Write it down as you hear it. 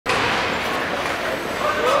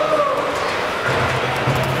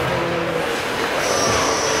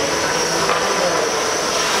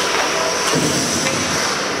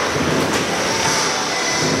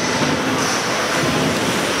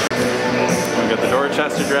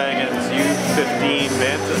Dorchester Dragons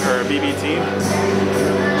U15BB team,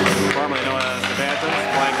 formerly known as the Bantams,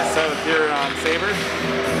 playing the South Huron Sabres.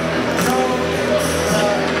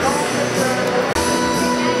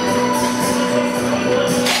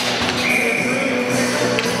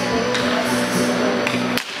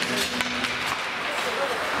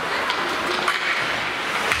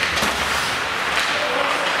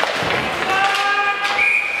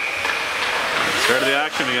 Start of the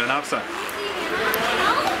action, we get an offside.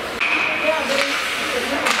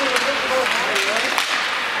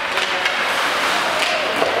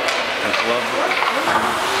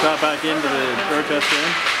 Shot back into the Dorchester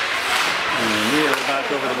end, and immediately back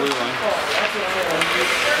over the blue line.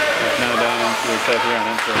 Now down into the South Huron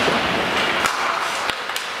end.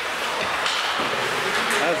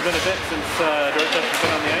 Has been a bit since Dorchester's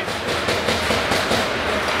been on the ice.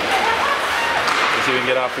 Let's see if we can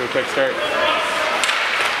get off to a quick start.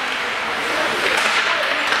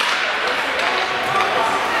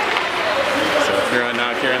 South Huron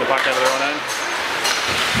now carrying the puck out of their own end.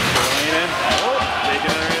 Lane in. Oh, taking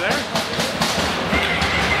it right there.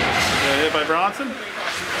 Hit by Bronson.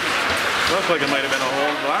 Looks like it might have been a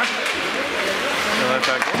hold block. They'll let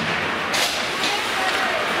that go.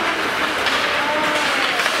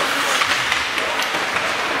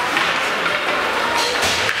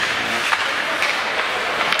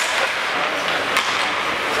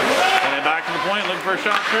 And then back to the point, looking for a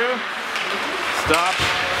shot through. Stop.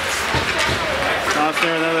 Toss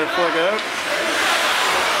there, another flick out.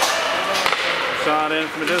 Shot in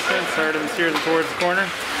from a distance, Hardin steers it towards the corner.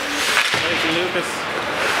 Lacey Lucas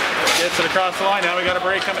gets it across the line. Now we got a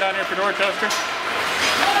break coming down here for Dorchester.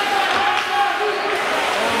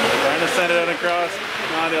 Trying to send it out across,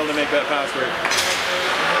 not able to make that pass work.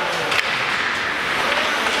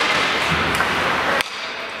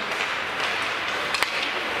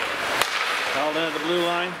 Held in at the blue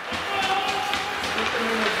line.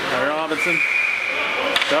 Robinson.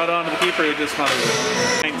 Shot on to the keeper who just smothered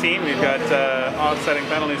it. 19, we've got offsetting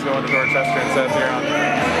penalties going to Dorchester and South Huron.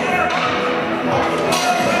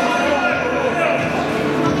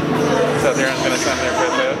 South Huron's going to send their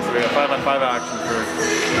fifth out, so we got 5-on-5 action for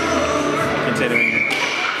continuing here.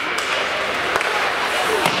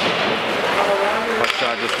 Puck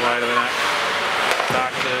shot just wide of the net.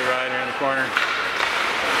 Back to the rider in the corner.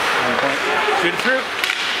 On the point. Shoot it through.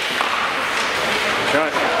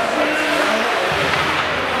 Shot.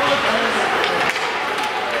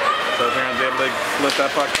 South Huron's able to slip that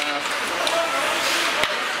puck past.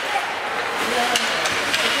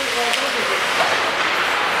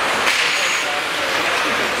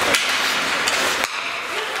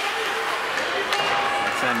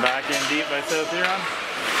 Send back in deep by South Huron.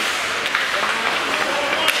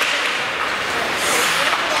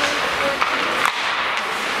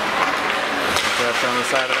 Pressure on the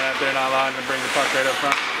side of the net there, not allowing them to bring the puck right up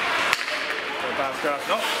front. Pass cross.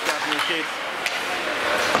 No, dropping the skates.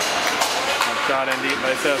 Shot in deep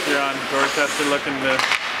by South Huron. Dorchester looking to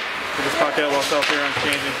get this puck out while South Huron's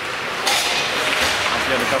changing. Let's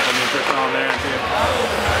get a couple of new tricks on there too.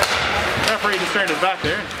 Referee just turned his back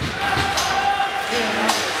there.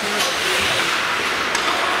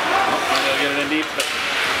 Oh, they'll get it in deep. But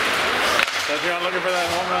South Huron looking for that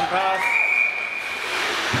home run pass.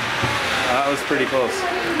 That was pretty close.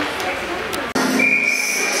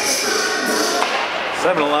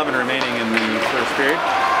 7-11 remaining in the first period.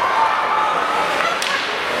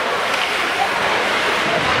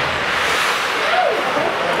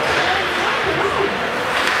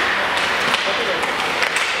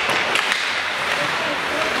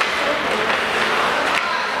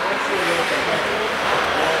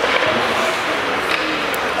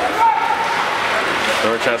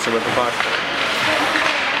 Dorchester with the puck.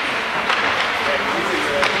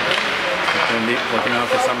 And deep, looking out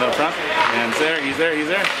for something up front. And he's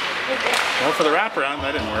there. Go for the wraparound,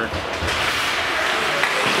 that didn't work.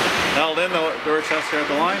 Held in the Dorchester at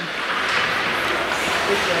the line.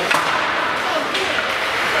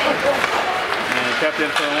 And kept in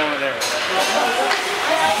for a moment there.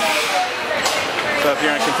 So if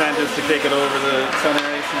you're content just to take it over the center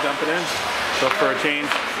ice and dump it in, go for a change.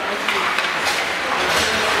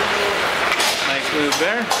 Nice move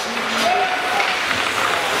there.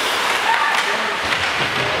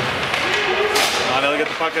 They'll get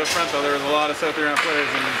the puck up front though. There was a lot of South Huron players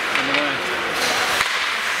in the way.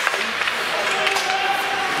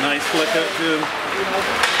 Nice flick out to him.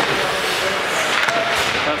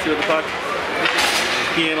 Bouncy with the puck.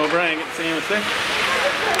 Ian O'Brien get the same mistake.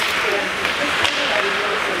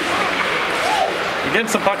 You're getting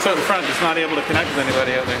some pucks out in front, just not able to connect with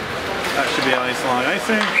anybody out there. That should be a nice long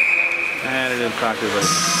icing. And it is back to the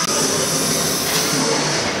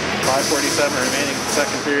 5:47 remaining in the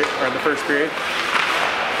second period, or in the first period.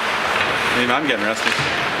 Maybe I'm getting rusty.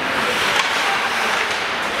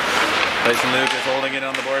 Tyson Luke is holding it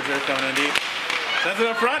on the boards there, coming in deep. Sends it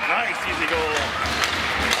up front. Nice, easy goal.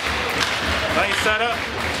 Nice setup.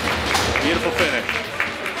 Beautiful finish.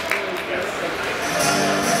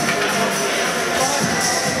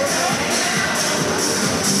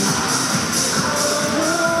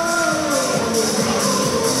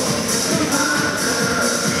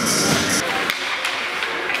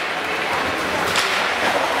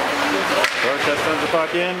 Dorchester sends the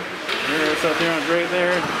puck in. Here's South Huron's right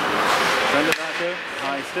there. Send it back out.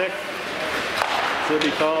 High stick. Should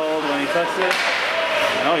be called when he touched it.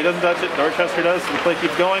 No, he doesn't touch it. Dorchester does. So the play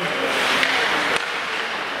keeps going.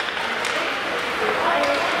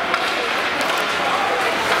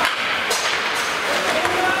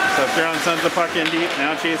 South Huron sends the puck in deep.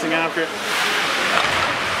 Now chasing after it.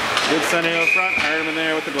 Good sending out front. Hardeman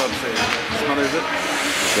there with the glove save. Smothers it.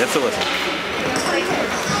 Gets a whistle.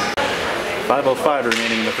 5:05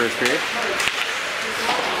 remaining in the first period.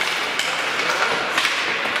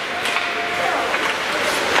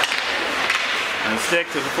 And the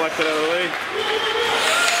stick to deflect it out of the way.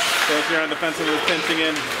 So if you're on defensive, is pinching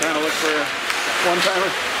in, trying to look for a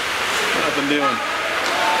one-timer. Nothing doing.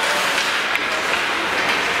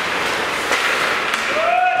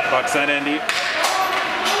 Puck sent in deep.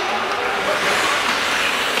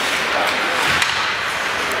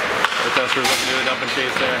 Dorchester's looking to do a dump and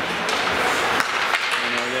chase there. I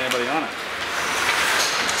don't know if there's anybody on it.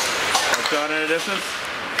 Shot in a distance.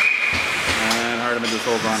 And Hardeman just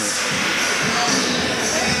holds on to it.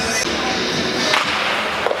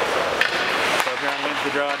 So Huron wins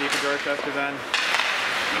the draw deep in Dorchester's end.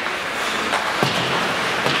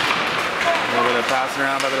 A little bit of passing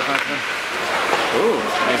around by the defenseman. Ooh,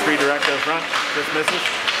 nice redirect out front. Just misses.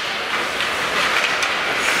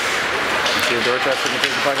 Let's see if Dorchester can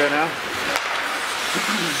take the puck out now.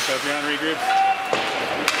 So Huron regroups.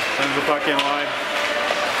 Sends the puck in wide.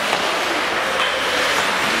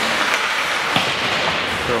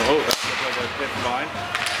 So, oh, that looks like a hit line.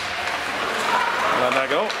 Let that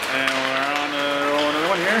go, and we're on to roll another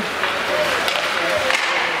one here.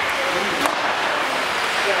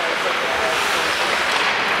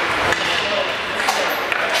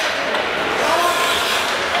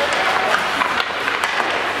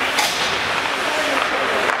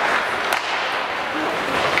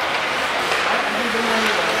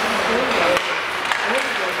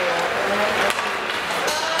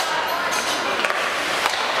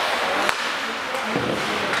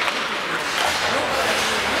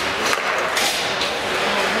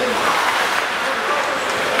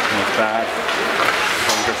 Back.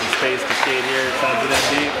 Trying to get some space to skate here. Sends it in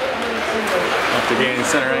deep. Up to gaining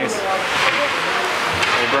center ice.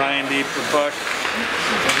 O'Brien deep with the puck.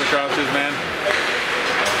 Sends across his man.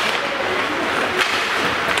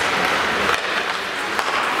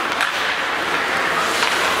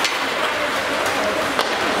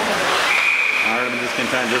 Hardeman just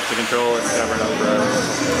content just to control it and cover it up forever.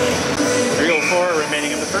 3:04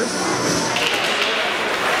 remaining in the first.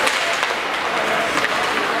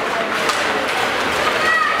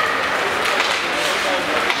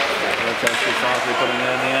 Dorchester softly putting it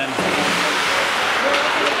in the end.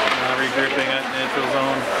 Regrouping it in neutral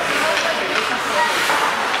zone.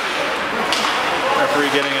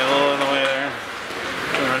 Referee getting it a little in the way there.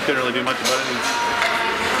 Couldn't really do much about it. He's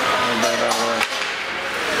going back that way.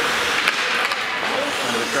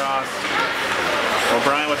 Sends it across.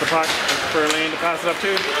 O'Brien with the puck. Looking for a lane to pass it up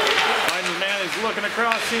to. Finds his man. He's looking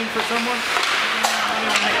across, seeing for someone. Can't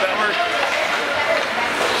even make that work.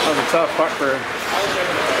 That was a tough puck for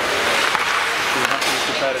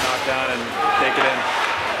to try to knock down and take it in.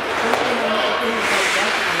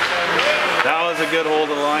 That was a good hold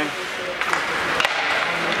of the line.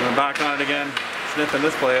 Going back on it again. Sniffing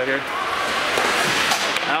this play out here.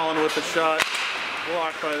 Allen with the shot.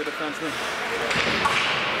 Blocked by the defenseman.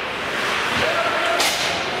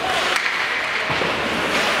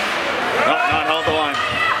 No, not held the line.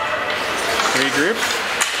 Regroup.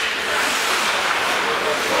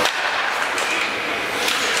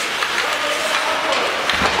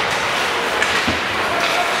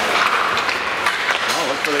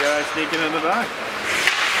 For the guy sneaking in the back.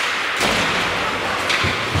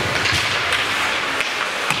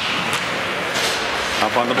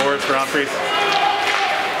 Up on the boards for Humphreys.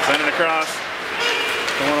 Send it across.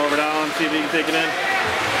 Going over down, see if he can take it in.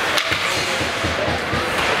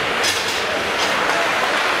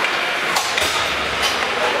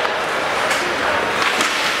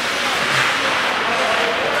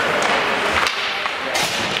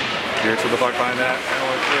 Here's with the puck behind that.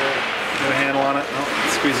 Get a handle on it. No,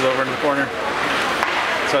 it's squeezes over into the corner.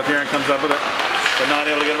 South Huron comes up with it, but not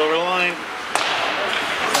able to get it over the line.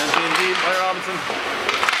 Sends it in deep by Robinson.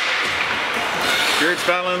 Gertz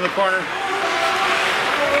battling in the corner.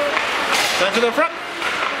 Sends it up front.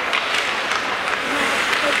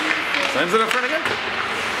 Sends it up front again.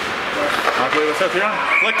 Knocked away with South Huron.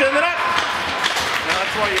 Flicked in the net. And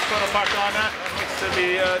that's why you put a puck on that. That looks to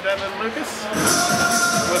be Devin Lucas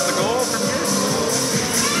with the goal from here.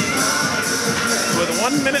 With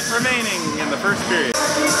 1 minute remaining in the first period.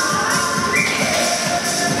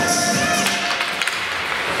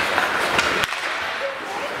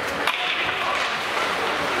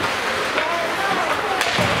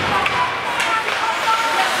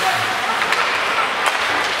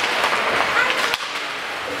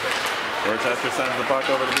 Dorchester sends the puck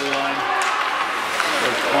over the blue line.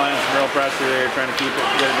 There's applying some real pressure there, trying to keep it,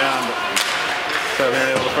 get it down, but so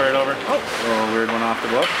they're able to fire it over. Oh, a little weird one off the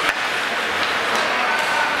glove.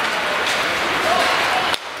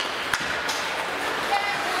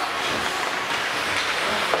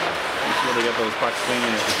 Really get those pucks swinging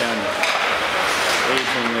if you can,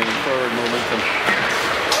 aiding the forward momentum.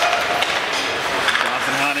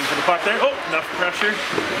 Johnson hunting for the puck there. Oh, enough pressure.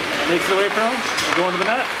 Takes it away from him. They're going to the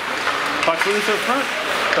net. Puck loose out front.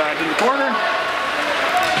 Back in the corner.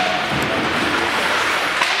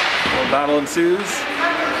 A little battle ensues.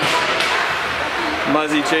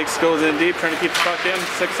 Muzzy Jakes goes in deep, trying to keep the puck in.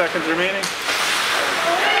 6 seconds remaining.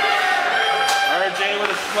 RJ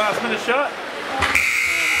with his last minute shot. And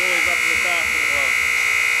the goalie's up to the top of the glove.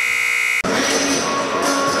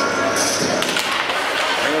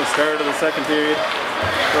 There goes the start of the second period.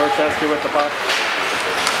 Dorchester with the puck.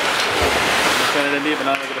 Send it in deep, and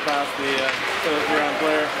now they're going to pass the Huron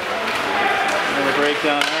player. Another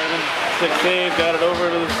breakdown Ireland. Stick save, got it over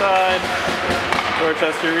to the side.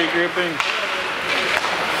 Dorchester regrouping.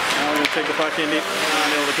 Now we're going to take the puck in deep.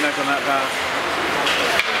 Not able to connect on that pass.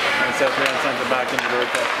 And South Huron sends it back into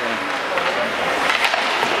Dorchester.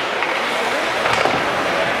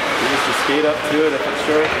 You just skate up to it if it's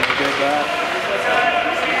short, and you get that.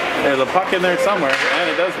 There's a puck in there somewhere, and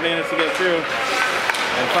it does manage to get through.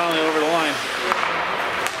 And finally over the line.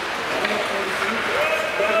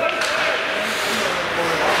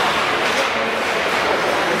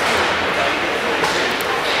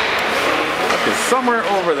 Puck is somewhere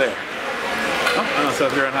over there. Oh, I know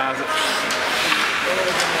South Huron has it.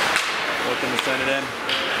 Looking to send it in.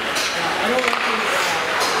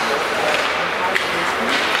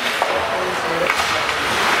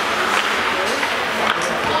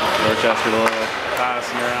 Dorchester a little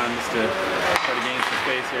passing around just to try to gain some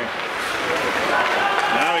space here.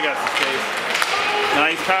 Now we got some space.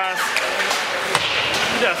 Nice pass.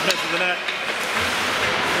 Just misses the net.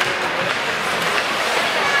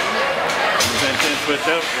 Then chin switch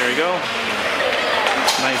out. There you go.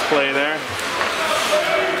 Nice play there.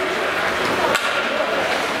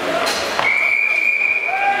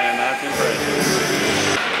 And that's in play.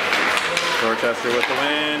 Dorchester with the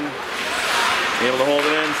win. Able to hold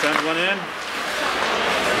it in. Sends one in.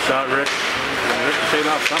 Shot ricocheted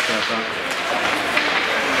off something, I thought.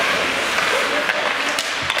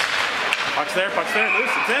 Puck's there,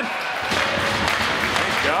 loose, it's in.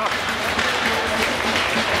 Nice job.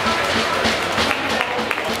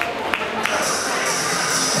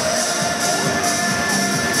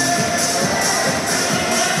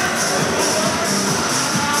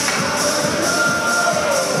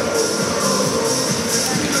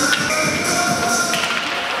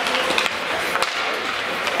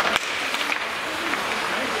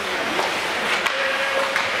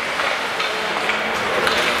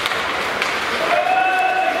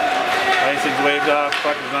 Waved off,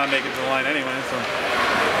 puck does not make it to the line anyway, so.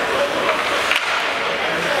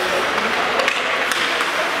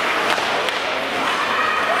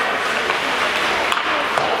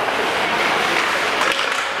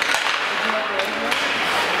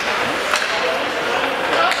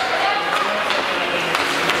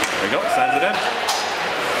 There we go, sends it in.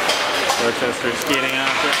 Dorchester skating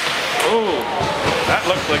after. Oh, that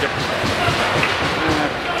looked like a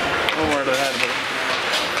little more to the head, but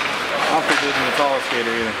Alfred isn't the tallest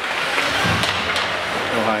skater either.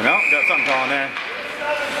 Oh, high. No, got something tall in there.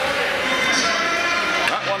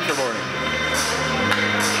 Not one for boarding.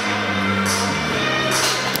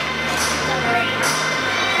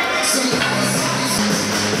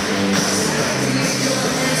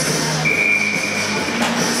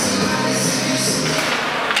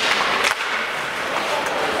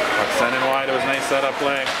 Puck sent in wide. It was a nice setup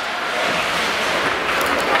play.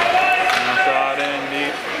 Shot in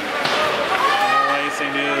deep. To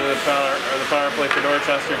the power play for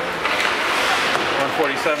Dorchester.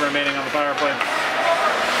 1:47 remaining on the power play.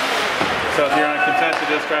 South Huron content to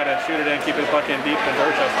just try to shoot it in, keep the puck in deep to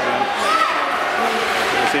Dorchester.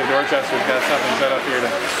 We'll see if Dorchester's got something set up here to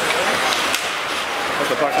put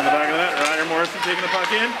the puck in the back of the net. Ryder Morrison taking the puck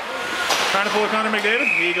in, trying to pull Connor McDavid.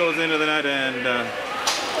 He goes into the net, and that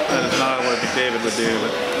is not what McDavid would do,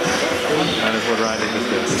 but that is what Ryder just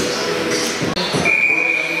did.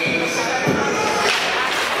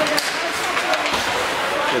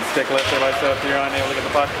 Good stick lift there by South Huron, able to get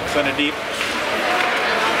the puck, send it deep.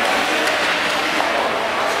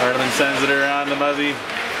 Hartman sends it around the Muzzy.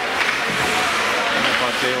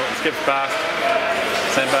 It skips past.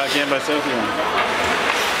 Sent back in by South Huron.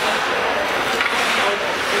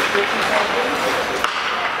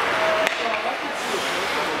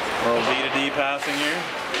 A little B to D passing here.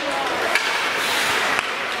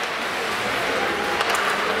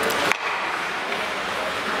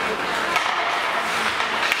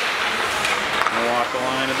 We'll walk the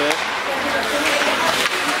line a bit.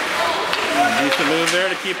 Decent move there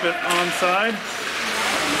to keep it onside.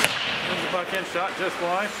 There's the puck in, shot just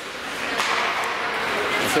wide.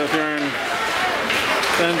 South Huron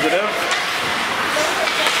sends it out.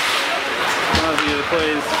 Mozzie the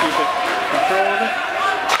plays keep it control of it.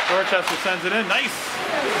 Dorchester sends it in. Nice!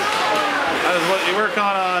 That is what you work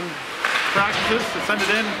on practices, to send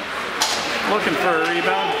it in, looking for a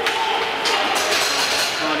rebound.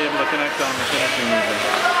 Not able to connect on the finishing move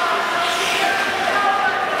there.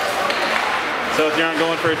 South Huron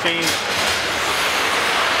going for a change.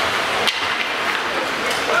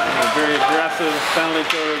 A very aggressive penalty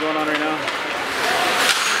kill going on right now.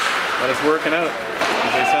 But it's working out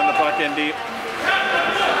as they send the puck in deep.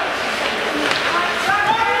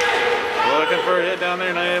 Looking for a hit down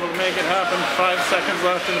there, not able to make it happen. 5 seconds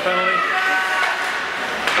left in the penalty.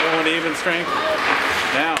 Going to even strength.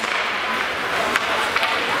 Now,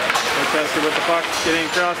 Dorchester with the puck, getting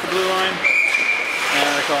across the blue line. And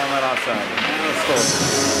they're calling that offside. Now it's full.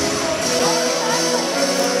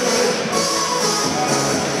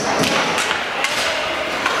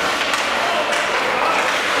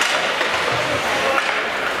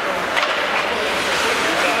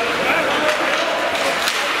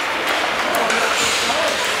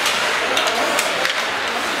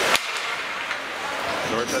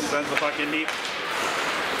 Dorchester sends the puck in deep.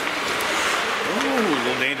 Ooh, a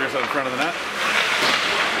little dangerous out in front of the net.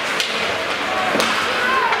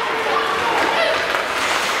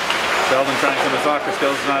 Sheldon trying some of the soccer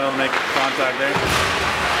skills, not able to make contact there.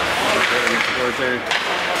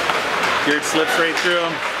 Geert slips right through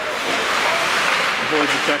him. The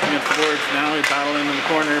boards are checking against the boards. Now he's battling in the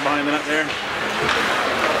corner behind the net there.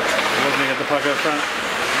 Looking at the puck up front.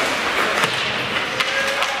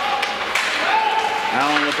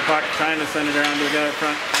 Allen with the puck, trying to send it around to the guy up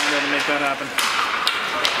front. Not able to make that happen.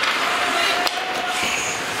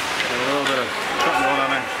 Got a little bit of something going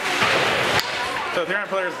on there. So the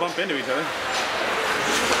Huron players bump into each other.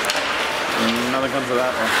 Nothing comes of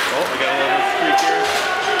that one. Oh, we got a little bit of streak here.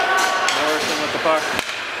 Morrison with the puck.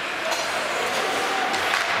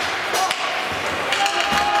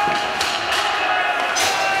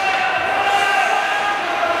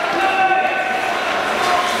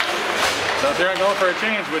 So they're going for a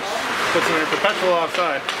change, which puts them in a perpetual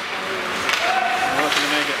offside. They're looking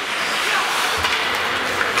to make it.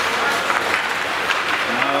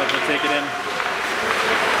 Now they'll take it in.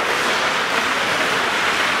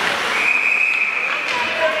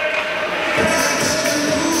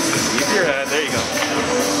 Keep your head, there you go.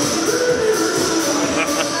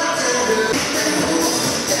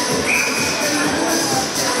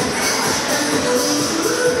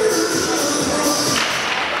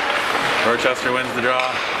 Dorchester wins the draw.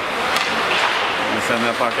 Gonna send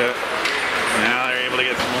that puck out. Now they're able to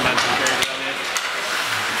get some momentum carried down the edge.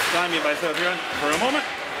 Stymied by South Huron for a moment.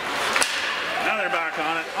 Now they're back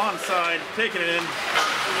on it, onside, taking it in.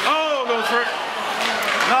 Oh, goes for it.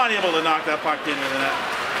 Not able to knock that puck into the net.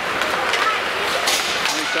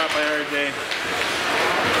 Nice shot by RJ.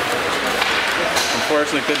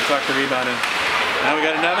 Unfortunately, couldn't tuck the rebound in. Now we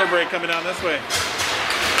got another break coming down this way.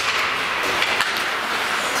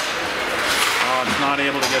 Oh, it's not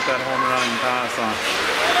able to get that home run pass on.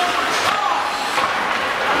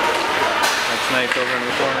 That's nice over in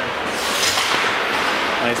the corner.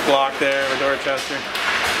 Nice block there with Dorchester.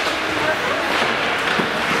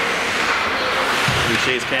 We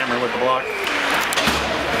chase Cameron with the block.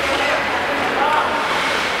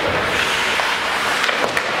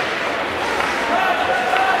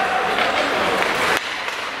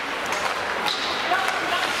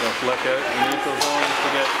 So flick out in the neutral zone just to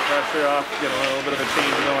get pressure off, get a little bit of a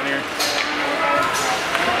change going here.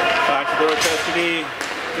 Back to Dorchester D,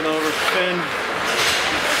 looking over spin.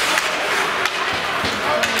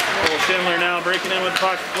 Schindler now breaking in with the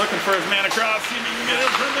puck, looking for his man across, see if he can get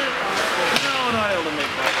it from there. No, not able to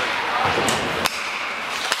make that work.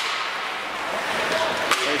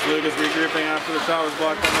 There's Lucas regrouping after the shot was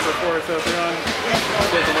blocked by number 4, South Huron.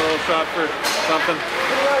 Gets a little shot for something.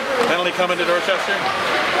 Penalty coming to Dorchester.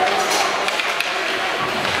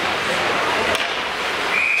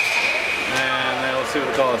 And they'll see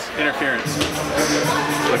what the call is. Interference.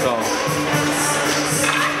 The call.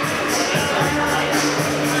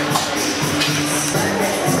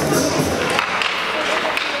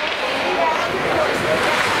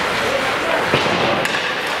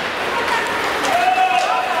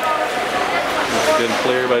 Good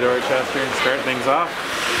clear by Dorchester and start things off.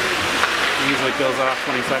 Usually kills off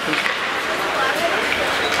 20 seconds.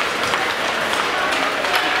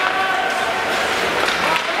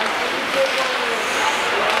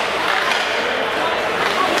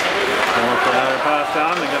 Going for another pass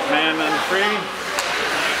down. They got man and free.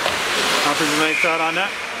 Offers a nice shot on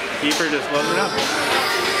net. Keeper just loves it up.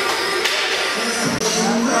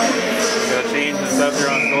 Got a change in the South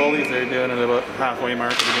Huron goalies. They're doing it about halfway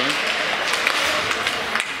mark of the game.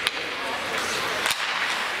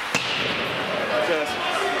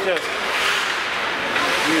 Just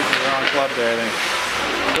using the wrong club there, I think.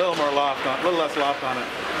 A little more loft on, a little less loft on it.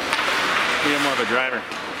 Be more of a driver.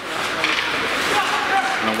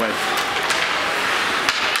 And a wedge.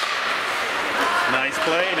 Nice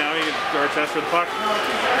play. Now you get Dorchester with the puck. He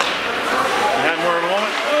had more of a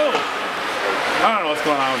moment. Oh! I don't know what's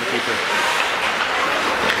going on with the keeper.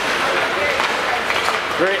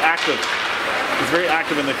 Very active. He's very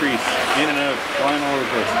active in the crease. In and out, flying all over the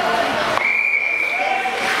place.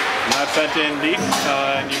 Not sent in deep,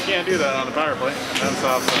 and you can't do that on the power play. That's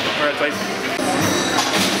off, or it's icing.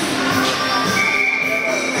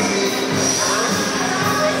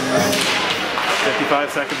 55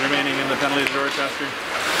 seconds remaining in the penalty to Dorchester.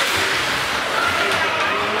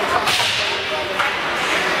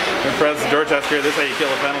 Impressed Dorchester, this is how you kill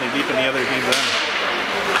a penalty deep in the other team's end.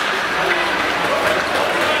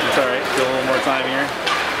 It's alright, still a little more time here.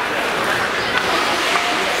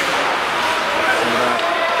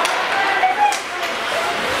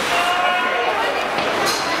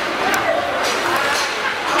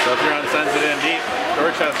 Huron sends it in deep.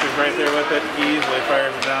 Dorchester's right there with it. Easily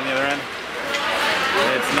fires it down the other end.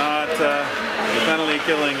 It's not the penalty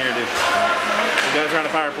killing here, dude. You guys are on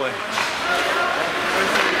a power play.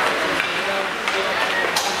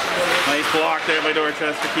 Nice block there by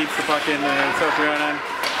Dorchester. Keeps the puck in the South Huron end.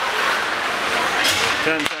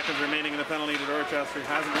 10 seconds remaining in the penalty to Dorchester.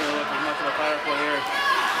 Hasn't really looked as much of a power play here.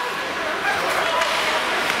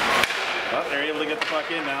 But they're able to get the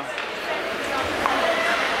puck in now.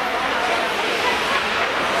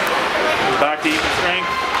 Back to even strength.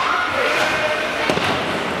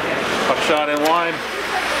 Puck shot in wide.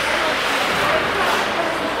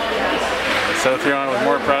 South Huron with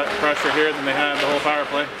more pressure here than they had the whole power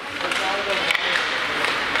play.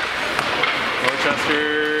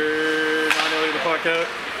 Dorchester not able to get the puck out.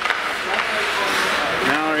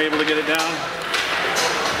 Now they're able to get it down.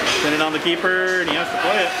 Send it on the keeper, and he has to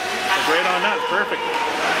play it. It's right on that. Perfect.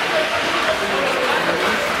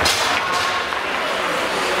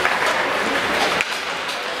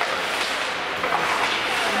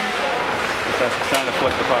 Trying to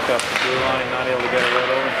flick the puck up the blue line, not able to get it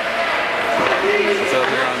right over. So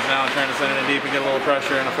Huron's now trying to send it in deep and get a little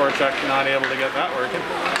pressure and a forecheck, not able to get that working.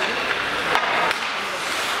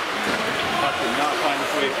 Puck did not find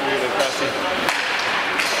its way through to Cressy.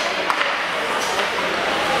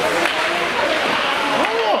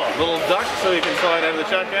 Oh, little duck so he can slide out of the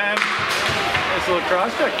check end. Nice little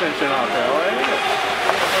cross check tension off there. I like it.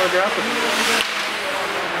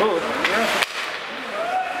 Oh, yeah.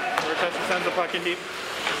 Dorchester sends the puck in deep.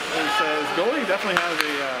 His goalie definitely has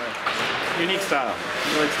a unique style.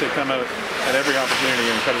 He likes to come out at every opportunity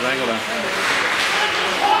and cut his angle down.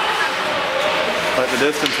 But the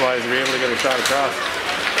distance-wise, we're able to get a shot across.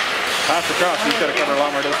 Pass across, he's got to cover a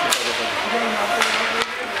lot more distance.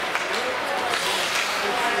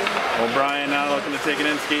 O'Brien now looking to take it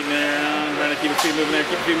in, skating there around, trying to keep his feet moving there,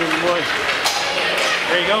 keep his feet moving, boys.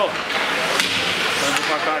 There you go. Sends the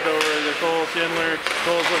puck back over to Cole Schindler.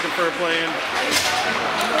 Cole's looking for a play in.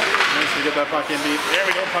 Nice to get that puck in deep. There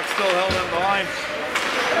we go, puck still held on the line.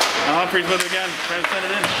 Now Humphreys with it again, trying to send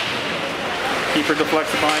it in. Keeper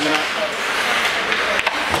deflects it behind the net.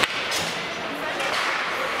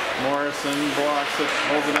 Morrison blocks it,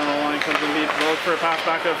 holds it on the line, comes in deep. Goes for a pass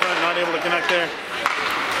back up front, not able to connect there.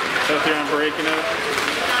 South Huron breaking it.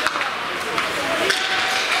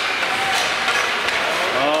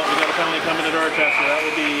 Oh, we got a penalty coming to Dorchester. That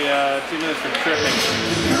would be 2 minutes for tripping.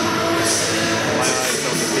 My eyes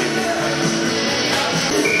don't deceive me.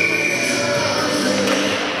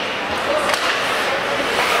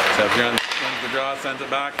 sends it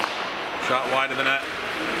back. Shot wide of the net.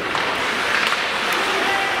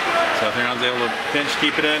 South Huron's able to pinch,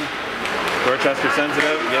 keep it in. Dorchester sends it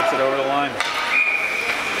out, gets it over the line.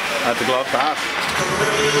 That's a glove pass.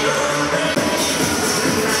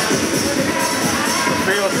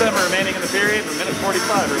 3:07 remaining in the period, a minute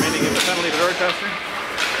 45 remaining in the penalty to Dorchester.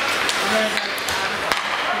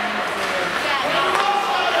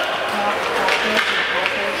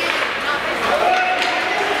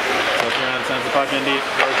 South Huron sends the puck in deep.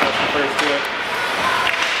 Dorchester first to it.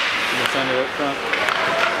 You can send it out front.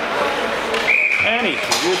 And he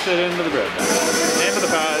shoots it into the bread. Into the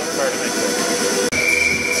pad. It's hard to make it.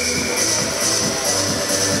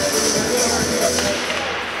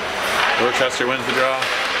 Dorchester wins the draw.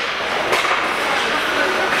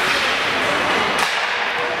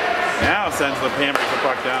 Now sends the hammers the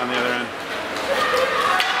puck down the other end.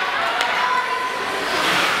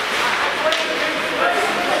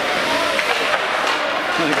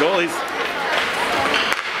 The goalie's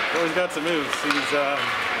got some moves. He's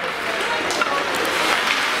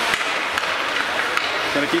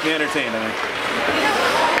gonna keep me entertained, I think.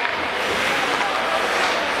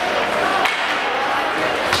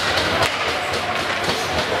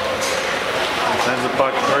 Sends the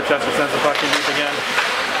puck. Dorchester sends the puck in deep again.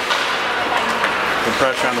 Good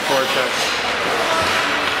pressure on the forecheck.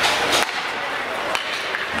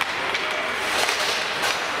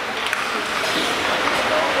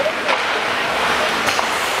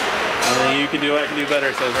 Anything you can do, I can do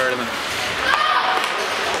better, says Hardiman.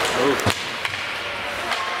 Ooh.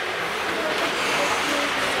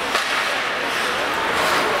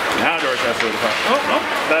 Now Dorchester with the puck. Oh, no,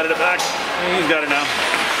 batted it back. He's got it now.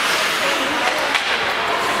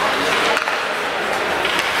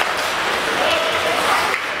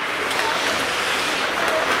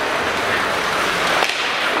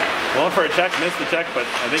 Going for a check, missed the check, but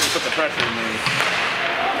I think he put the pressure in the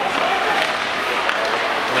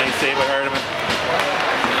nice save by Hardiman.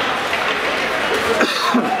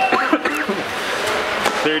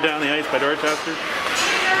 Cleared down the ice by Dorchester.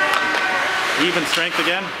 Even strength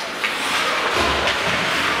again.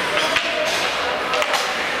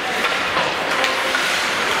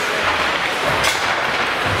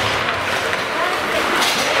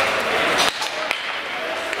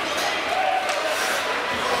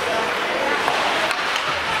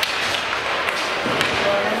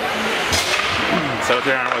 South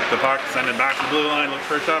Huron with the puck, send it back to the blue line, looks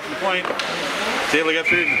for a shot from the point. It's able to get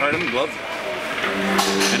through, Hardiman gloves it.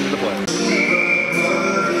 End of the play.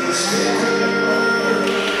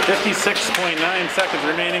 56.9 seconds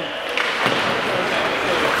remaining.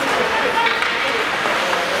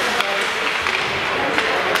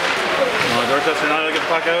 Dorchester not able to get the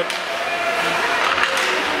puck out.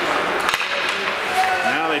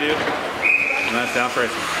 Now they do. And that's down for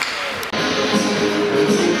icing.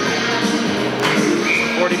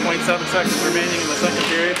 40.7 seconds remaining in the second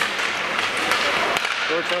period.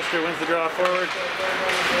 Dorchester wins the draw forward.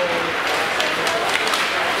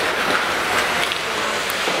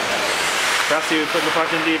 Cressy would put the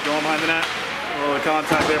puck in deep, going behind the net. A little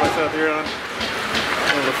contact there by South Huron.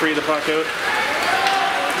 Able to free the puck out.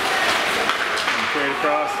 And carry it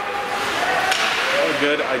across. Oh,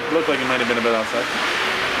 good. It looked like it might have been a bit outside.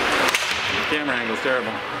 The camera angle's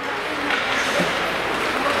terrible.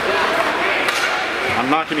 I'm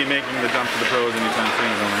not going to be making the jump to the pros anytime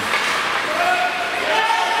soon, only.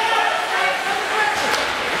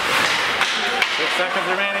 6 seconds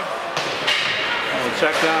remaining. We'll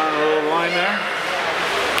check down a little line there.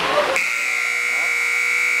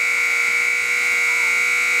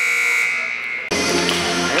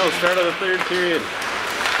 We'll start of the third period.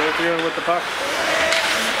 South Huron with the puck.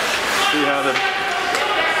 See how the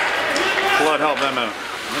flood helped them out.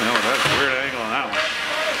 You know, that's a weird angle on that one.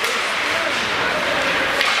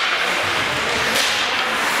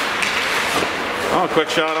 Oh, quick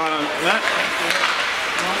shot on that.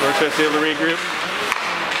 Dorchester able to regroup.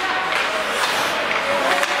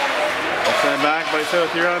 Sent back by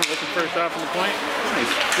South Huron, looking for a shot from the point. Nice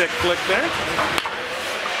stick flick there.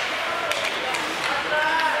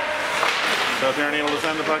 South Huron able to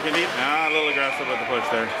send the puck in deep. Ah, a little aggressive with the push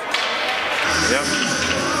there. Yep.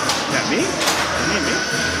 Yeah, me? Me?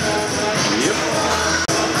 Yep.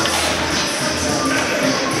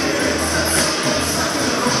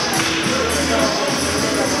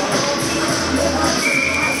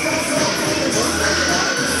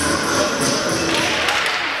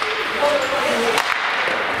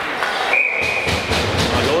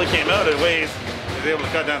 Came out at ways, he was able to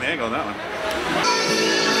cut down the angle on that one.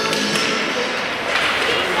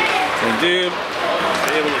 And dude,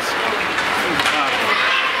 able to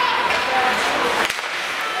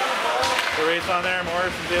the race on there.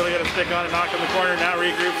 Morrison's able to get a stick on it, knock in the corner. Now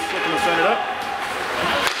regroups, looking to send it up.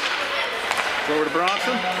 It's over to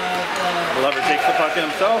Bronson. Glover takes the puck in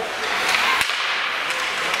himself.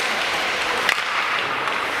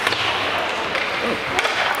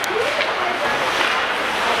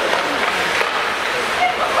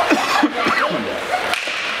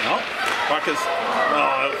 No, puck is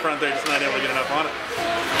out front there, just not able to get enough on it.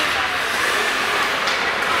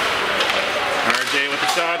 RJ with the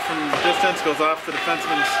shot from distance, goes off the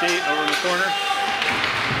defenseman's skate over in the corner.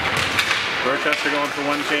 Dorchester going for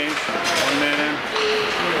one change, one man in.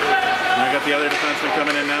 And I got the other defenseman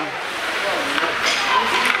coming in now.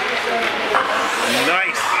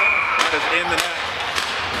 Nice! That is in the net.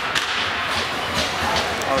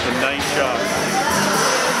 That was a nice shot.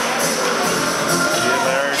 Good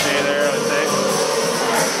by RJ there, I would say.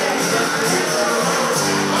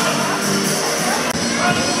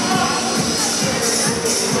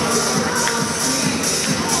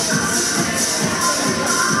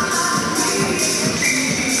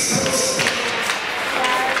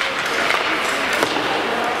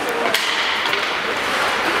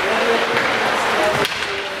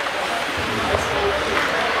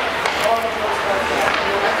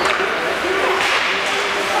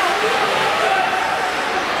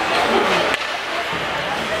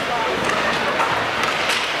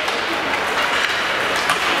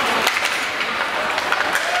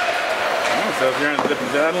 So if you're on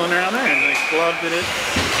daddling around there, and they gloved it,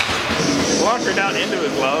 blocked her down into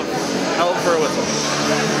his glove, held for a whistle.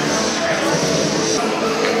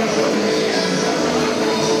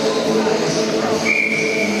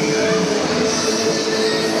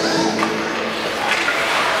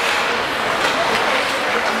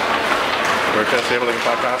 Dorchester able to get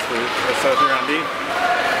puck off for South Huron D.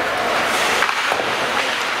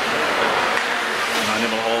 Not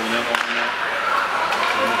able to hold the net on that.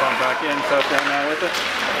 Pump back in, South Huron now with it.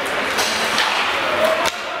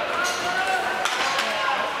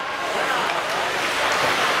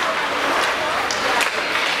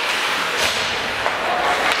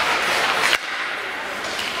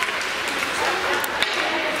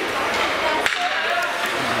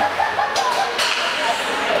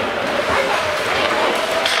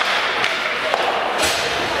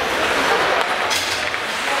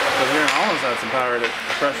 So Huron almost had some power to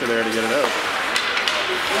pressure there to get it out.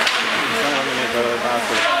 A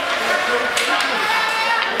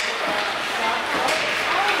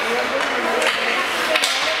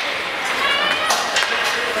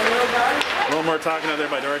little more talking out there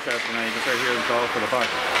by Dorchester now. You can start hearing the calls for the puck.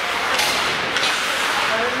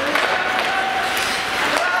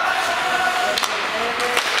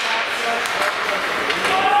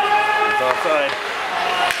 It's offside.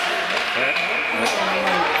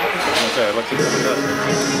 Okay, looks like it's up.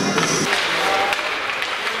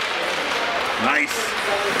 Nice.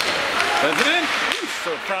 Sends it in.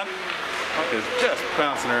 So front. Puck is just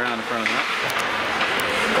bouncing around in front of that.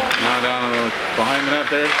 Now down behind the net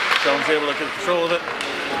there. Sheldon's able to get control of it.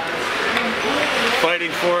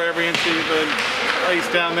 Fighting for every inch of the ice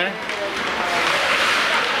down there.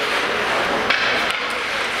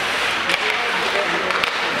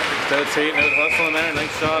 Instead of Tate out hustling there.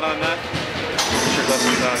 Nice shot on that. Sure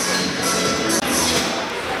doesn't talk.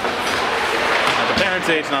 At the parents'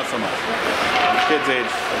 age, not so much. At the kids' age,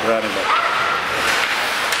 it's riding back.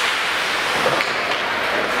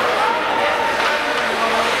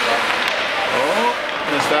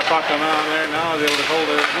 Missed that puck on there. Now is able to hold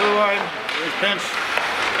it blue line. Here's pinch.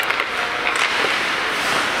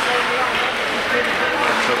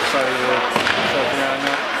 So the side of the South Huron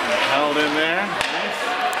net. Held in there. Nice.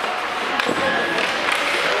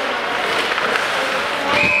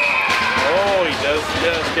 Oh, he just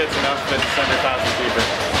gets enough to send it past the keeper.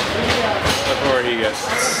 Before he gets.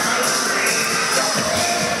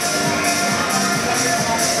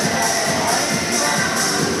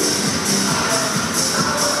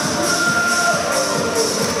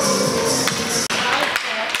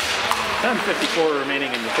 10:54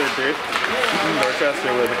 remaining in the third period.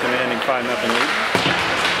 Dorchester with a commanding 5-0 lead.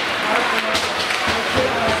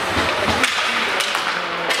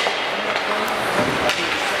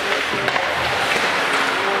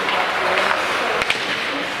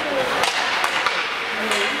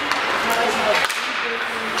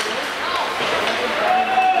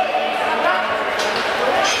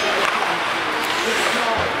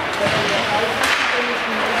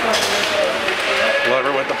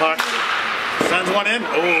 Glover with the puck. Sends one in.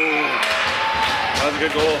 Oh, that was a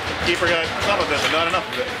good goal. The keeper got some of it, but not enough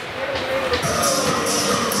of it.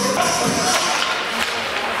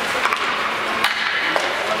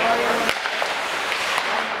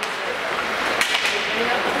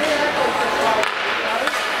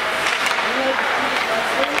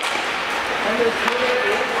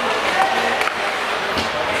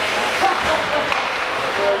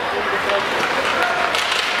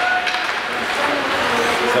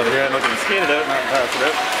 Huron looking to skate it out, not pass it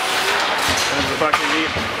out. There's the puck in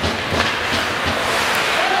deep.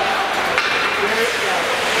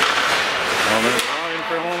 In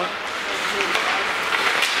for a moment.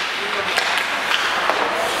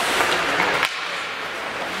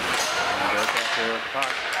 Dorchester with the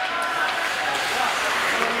puck.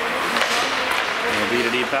 Beat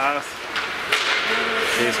a deep pass.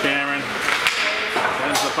 Chase Cameron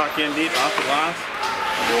sends the puck in deep off the glass.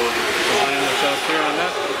 Behind the South Huron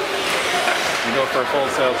net. And go for a full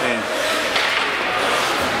sail change.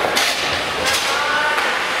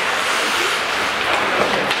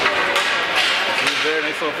 He's there,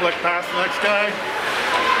 nice little flick past the next guy.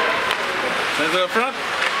 Sends it up front.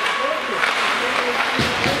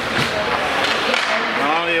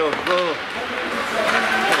 Oh, a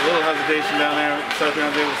little hesitation down there. South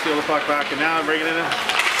Huron's able to steal the puck back, and now bringing it in.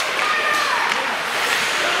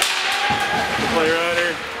 Play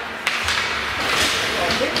rider.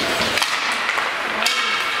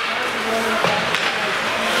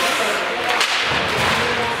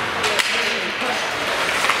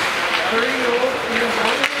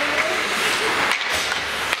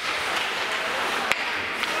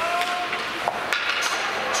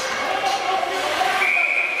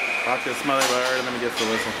 Puck is smothered by Art, and then he gets the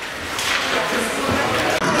whistle.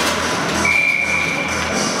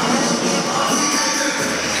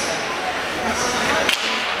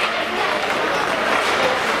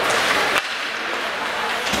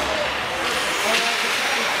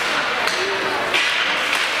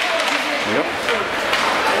 Yep.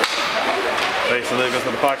 Jason Lucas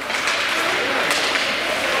with the puck.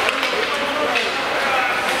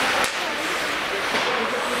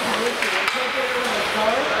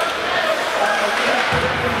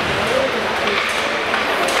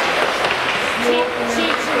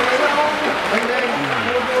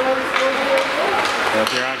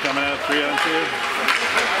 Huron coming out 3-on-2.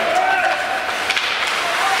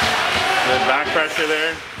 Good back pressure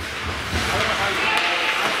there.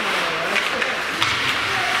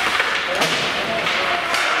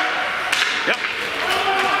 Yep.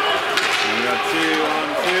 We got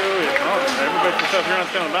 2-on-2. Oh, everybody from South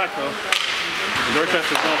Huron's coming back though.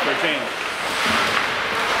 Dorchester's going for a change.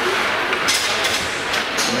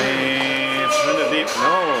 Send it deep.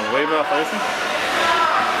 No, wave off icing.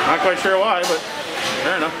 Not quite sure why, but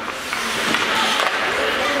fair enough.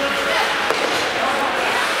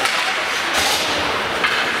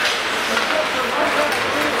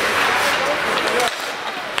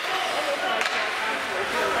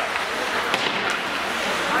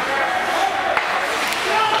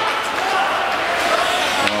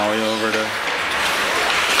 Oh, way over to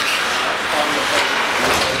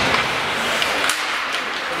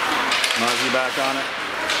Mozzie back on it.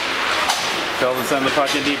 Sheldon send the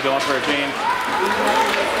puck in deep, going for a change.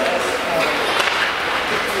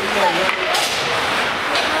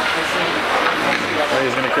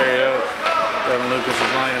 He's going to carry it out. Devin Lucas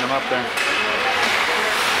is lining him up there.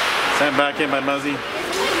 Sent back in by Muzzy.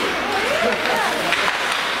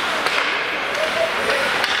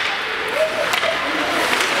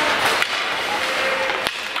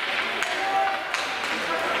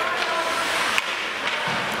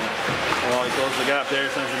 Well, he closed the gap there,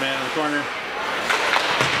 sends the man in the corner.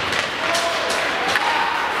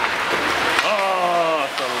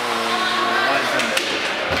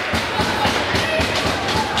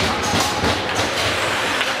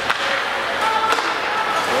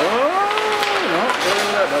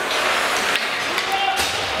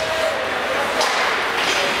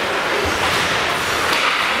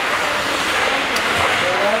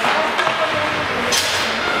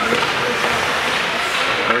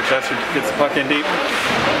 Dorchester gets the puck in deep.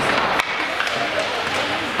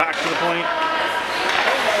 Back to the point.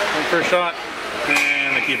 First shot.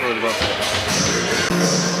 And the keeper with the ball.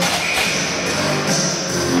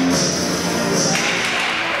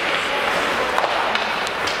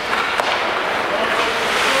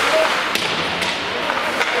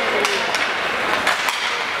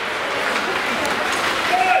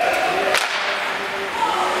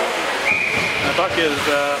 The puck is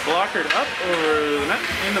blockered up over the net,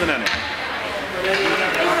 into the netting.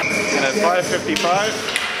 And at 5:55, he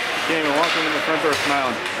came and walked into the front door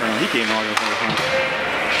smiling. Or no, he came and walked in the front door smiling.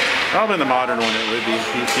 Probably in the modern one it would be.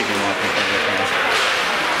 He's keeping walking in the front door smiling.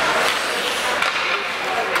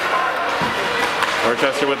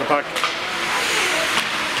 Dorchester with the puck.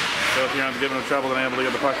 South Huron's giving him trouble and able to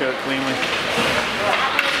get the puck out cleanly.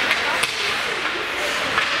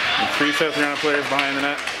 And 3 South Huron players behind the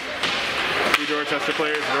net. 2 Dorchester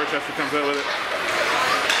players. Dorchester comes out with it.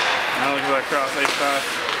 Now look at that cross ice pass.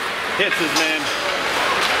 Hits his man.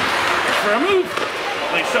 For a move.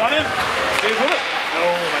 Nice shot in. Stays with it.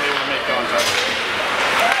 not able to make contact.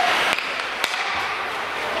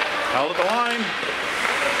 Held at the line.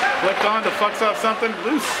 Flipped on to flex off something.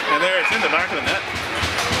 Loose. And there, it's in the back of the net.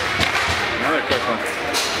 Another quick one.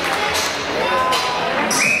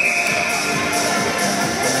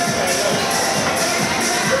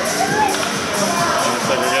 Looks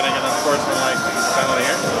like we're getting an unsportsmanlike penalty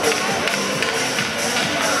here.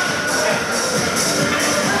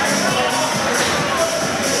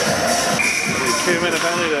 2-minute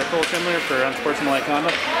penalty to Cole Schindler for unsportsmanlike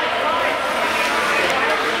conduct.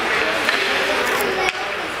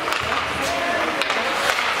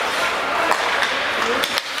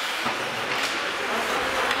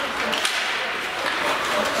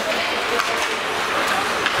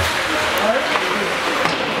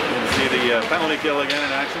 Penalty kill again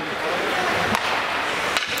in action.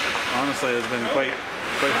 Honestly, it's been quite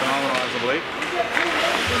phenomenal as of late.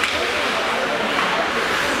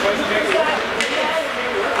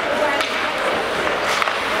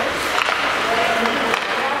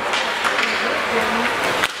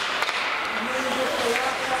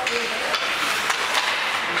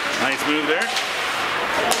 Nice move there.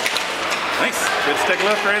 Nice. Good stick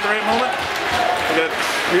lift right at the right moment. We got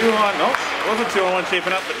 2-on. Nope, wasn't 2-on-1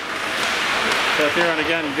 shaping up, but Huron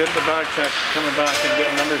again, good at the back check, coming back and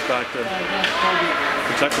getting numbers back to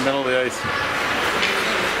protect the middle of the ice.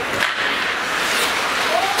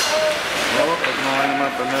 Oh, doesn't line him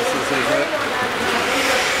up and misses his hit.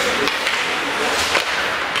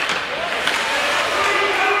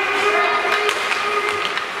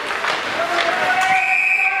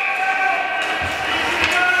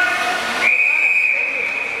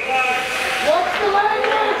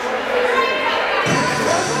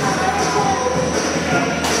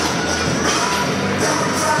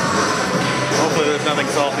 There's nothing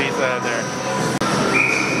salty inside there.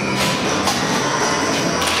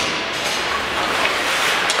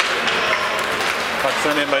 Puck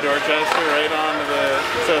sent in by Dorchester right onto the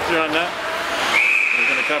South Huron net. He's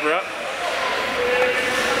going to cover up.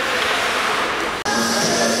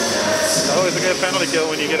 It's always a good penalty kill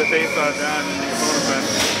when you get a face-off down in the opponent's end.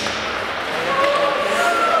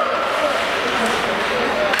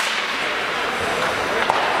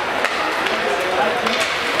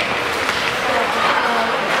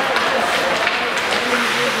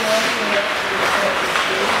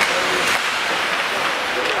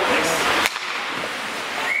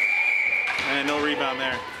 And no rebound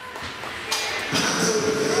there.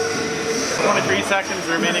 23 seconds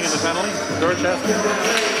remaining in the penalty. Dorchester.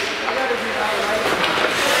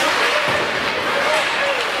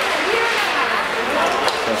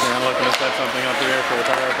 I'm looking to set something up here for the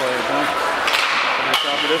power play attempt.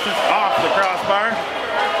 Off the distance. Off the crossbar.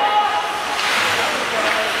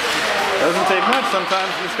 Doesn't take much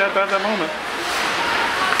sometimes. You just got to have that moment.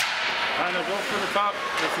 Trying to go for the top.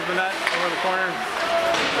 This is the net over the corner.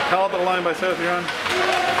 Held at the line by South Huron.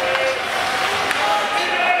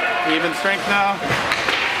 Even strength now.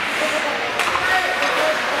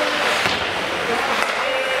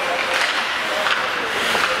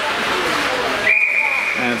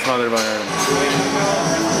 And smothered by Artem.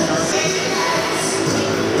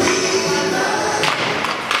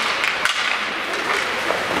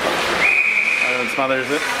 Artem smothers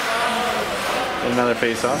it. Another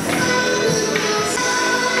face-off.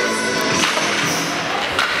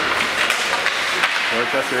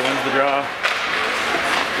 Dorchester wins the draw.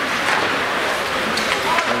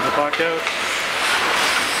 Brings the puck out.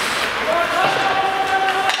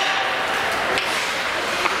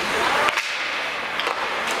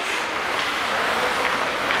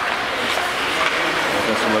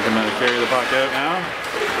 Dorchester looking to carry the puck out now.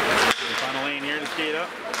 Final lane here to skate up.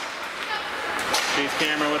 Chase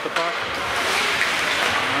camera with the puck.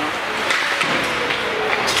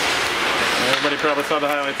 Everybody probably saw the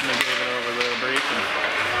highlights and they gave it over the break. And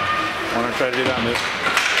want to try to do that move.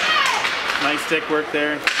 Nice stick work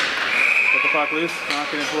there. Get the puck loose,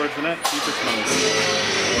 knocking it towards the net. Keep it smooth.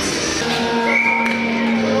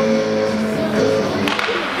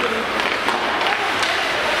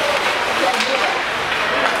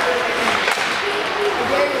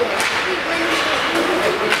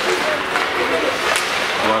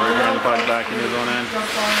 Glover trying the puck back in his own end.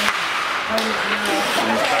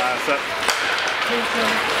 Nice pass up.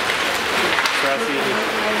 Cressy to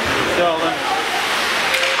Sheldon.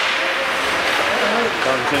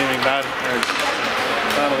 Continuing battle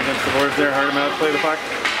against the boards there. Hard to play the puck.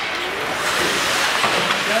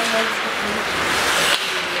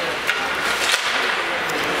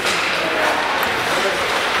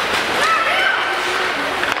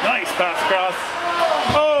 Nice pass across.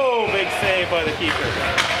 Oh, big save by the keeper.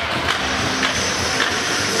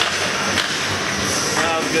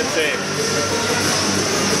 a good save.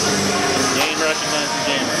 Game recognized the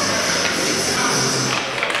game.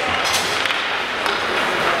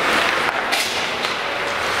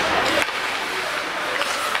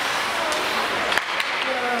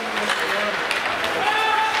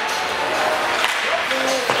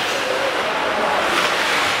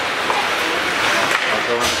 I'll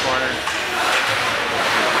go in the corner.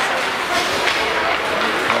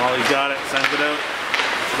 Oh, he got it. Sends it out.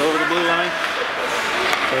 It's over the blue line.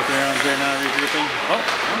 Both Hurons right now regrouping.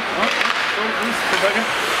 Loose for a second.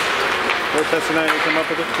 Dorchester now will come up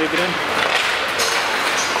with it, take it in.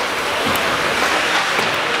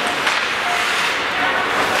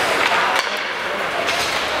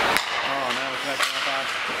 Oh, now we're connecting up on.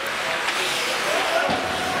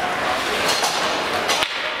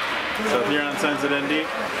 So Huron sends it in deep.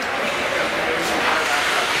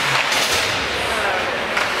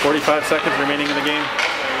 45 seconds remaining in the game.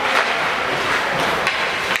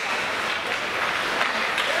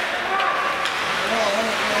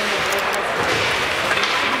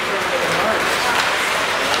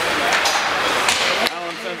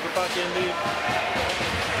 The puck in deep.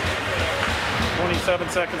 27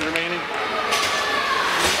 seconds remaining.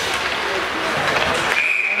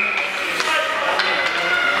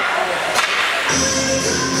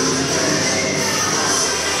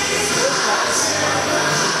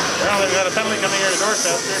 Well, they've got a penalty coming here to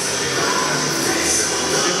Dorchester. 2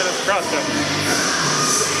 minutes cross check.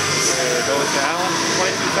 There it goes to Allen.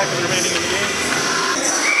 22 seconds remaining in the game.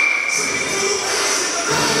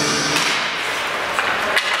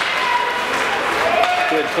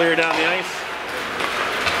 Good clear down the ice.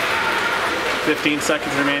 15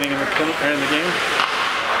 seconds remaining in the game.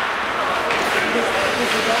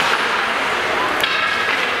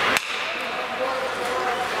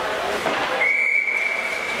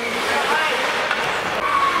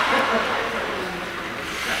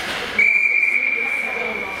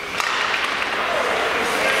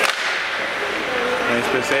 Nice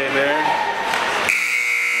big save there.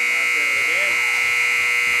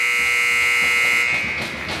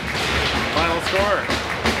 Score.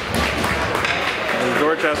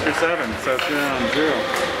 Dorchester 7, South Huron 0.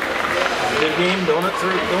 Good game, donuts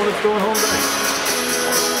going home tonight.